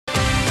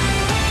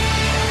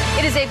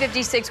It is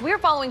 8:56. We are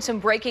following some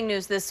breaking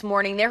news this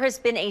morning. There has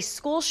been a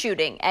school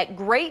shooting at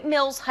Great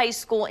Mills High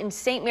School in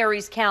St.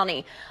 Mary's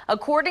County.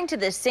 According to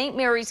the St.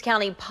 Mary's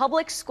County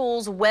Public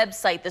Schools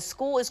website, the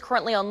school is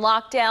currently on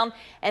lockdown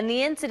and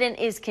the incident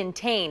is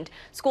contained.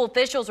 School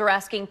officials are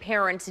asking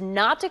parents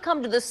not to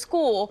come to the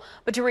school,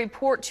 but to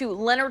report to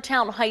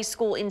Leonardtown High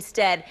School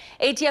instead.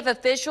 ATF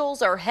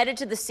officials are headed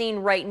to the scene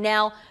right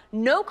now.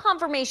 No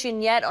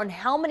confirmation yet on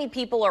how many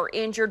people are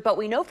injured, but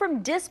we know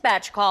from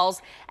dispatch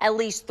calls at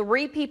least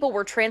 3 people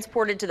were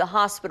transported to the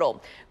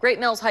hospital. Great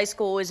Mills High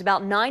School is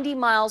about 90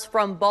 miles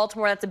from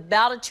Baltimore. That's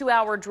about a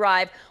 2-hour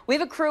drive. We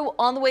have a crew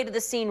on the way to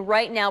the scene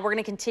right now. We're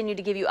going to continue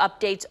to give you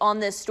updates on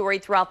this story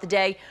throughout the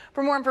day.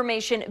 For more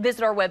information,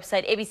 visit our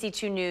website,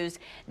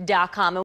 abc2news.com.